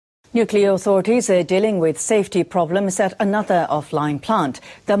Nuclear authorities are dealing with safety problems at another offline plant.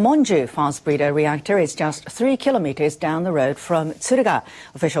 The Monju fast breeder reactor is just 3 kilometers down the road from Tsuruga.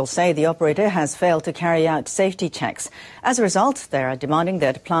 Officials say the operator has failed to carry out safety checks. As a result, they are demanding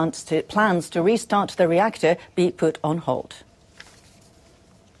that plans to restart the reactor be put on hold.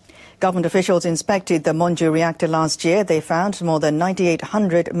 Government officials inspected the Monju reactor last year. They found more than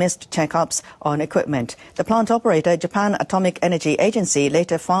 9,800 missed checkups on equipment. The plant operator, Japan Atomic Energy Agency,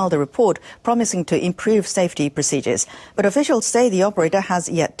 later filed a report promising to improve safety procedures. But officials say the operator has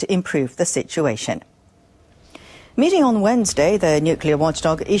yet to improve the situation. Meeting on Wednesday, the nuclear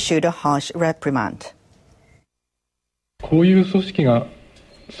watchdog issued a harsh reprimand.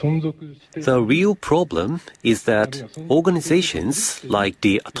 The real problem is that organizations like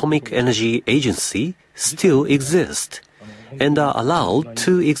the Atomic Energy Agency still exist and are allowed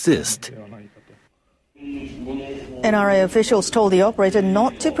to exist. NRA officials told the operator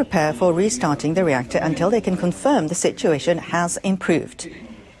not to prepare for restarting the reactor until they can confirm the situation has improved.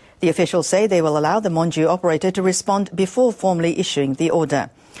 The officials say they will allow the Monju operator to respond before formally issuing the order.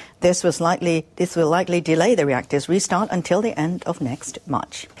 This will likely delay the reactor's restart until the end of next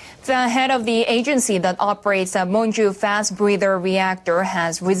March. The head of the agency that operates a Monju fast breeder reactor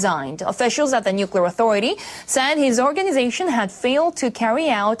has resigned. Officials at the nuclear authority said his organization had failed to carry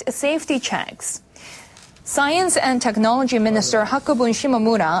out safety checks. Science and Technology Minister Hakobun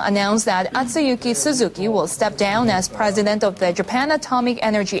Shimomura announced that Atsuyuki Suzuki will step down as president of the Japan Atomic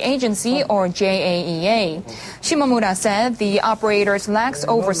Energy Agency, or JAEA. Shimomura said the operator's lax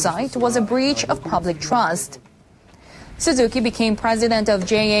oversight was a breach of public trust. Suzuki became president of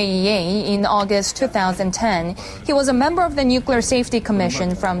JAEA in August 2010. He was a member of the Nuclear Safety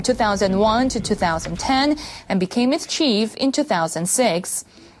Commission from 2001 to 2010 and became its chief in 2006.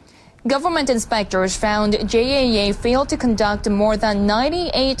 Government inspectors found JAEA failed to conduct more than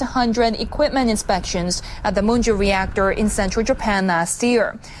 9,800 equipment inspections at the Monju reactor in central Japan last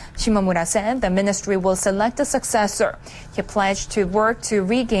year. Shimomura said the ministry will select a successor. He pledged to work to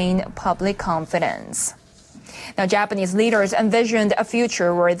regain public confidence. Now, Japanese leaders envisioned a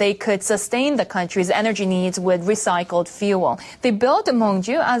future where they could sustain the country's energy needs with recycled fuel. They built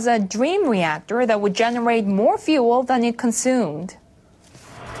Monju as a dream reactor that would generate more fuel than it consumed.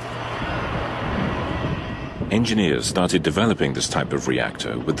 Engineers started developing this type of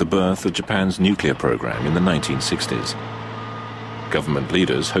reactor with the birth of Japan's nuclear program in the 1960s. Government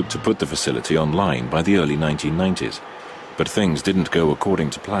leaders hoped to put the facility online by the early 1990s, but things didn't go according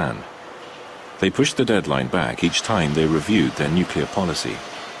to plan. They pushed the deadline back each time they reviewed their nuclear policy.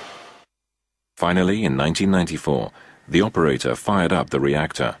 Finally, in 1994, the operator fired up the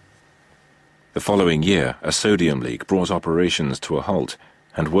reactor. The following year, a sodium leak brought operations to a halt,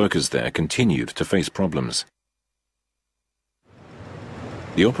 and workers there continued to face problems.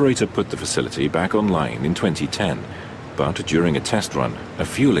 The operator put the facility back online in 2010, but during a test run, a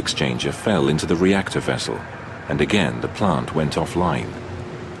fuel exchanger fell into the reactor vessel, and again the plant went offline.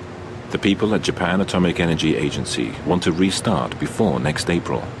 The people at Japan Atomic Energy Agency want to restart before next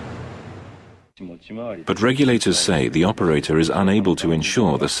April. But regulators say the operator is unable to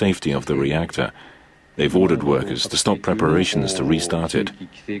ensure the safety of the reactor. They've ordered workers to stop preparations to restart it.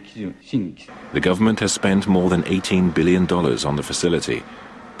 The government has spent more than $18 billion on the facility,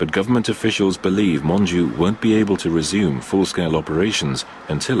 but government officials believe Monju won't be able to resume full-scale operations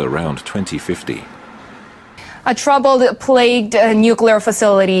until around 2050. A troubled, plagued nuclear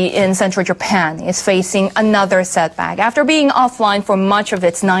facility in central Japan is facing another setback after being offline for much of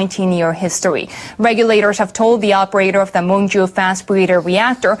its 19-year history. Regulators have told the operator of the Monju fast breeder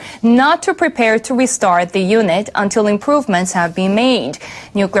reactor not to prepare to restart the unit until improvements have been made.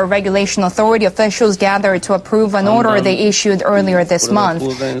 Nuclear Regulation Authority officials gathered to approve an order they issued earlier this month.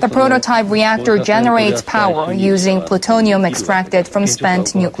 The prototype reactor generates power using plutonium extracted from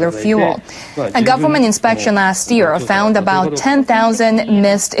spent nuclear fuel. A government inspection last year found about 10,000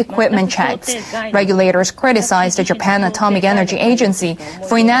 missed equipment checks. Regulators criticized the Japan Atomic Energy Agency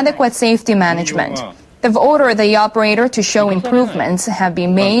for inadequate safety management. They've ordered the operator to show improvements have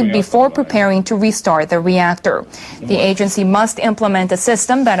been made before preparing to restart the reactor. The agency must implement a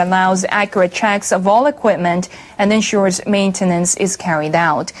system that allows accurate checks of all equipment and ensures maintenance is carried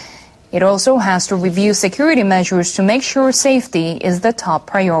out. It also has to review security measures to make sure safety is the top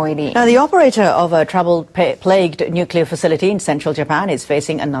priority. Now, the operator of a trouble-plagued nuclear facility in central Japan is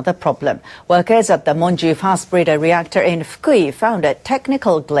facing another problem. Workers at the Monju fast breeder reactor in Fukui found a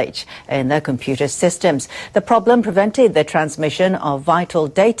technical glitch in their computer systems. The problem prevented the transmission of vital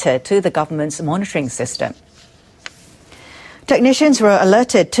data to the government's monitoring system. Technicians were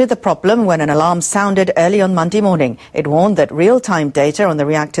alerted to the problem when an alarm sounded early on Monday morning. It warned that real-time data on the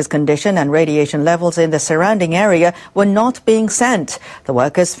reactor's condition and radiation levels in the surrounding area were not being sent. The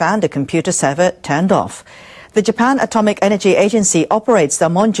workers found a computer server turned off. The Japan Atomic Energy Agency operates the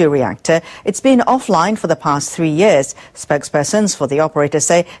Monju reactor. It's been offline for the past 3 years. Spokespersons for the operator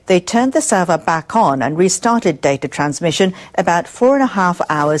say they turned the server back on and restarted data transmission about 4.5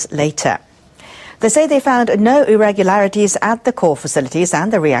 hours later. They say they found no irregularities at the core facilities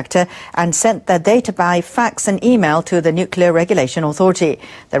and the reactor and sent their data by fax and email to the Nuclear Regulation Authority.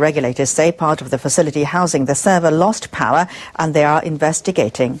 The regulators say part of the facility housing the server lost power and they are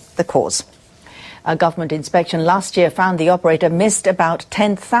investigating the cause. A government inspection last year found the operator missed about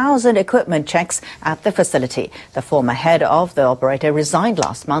 10,000 equipment checks at the facility. The former head of the operator resigned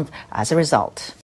last month as a result.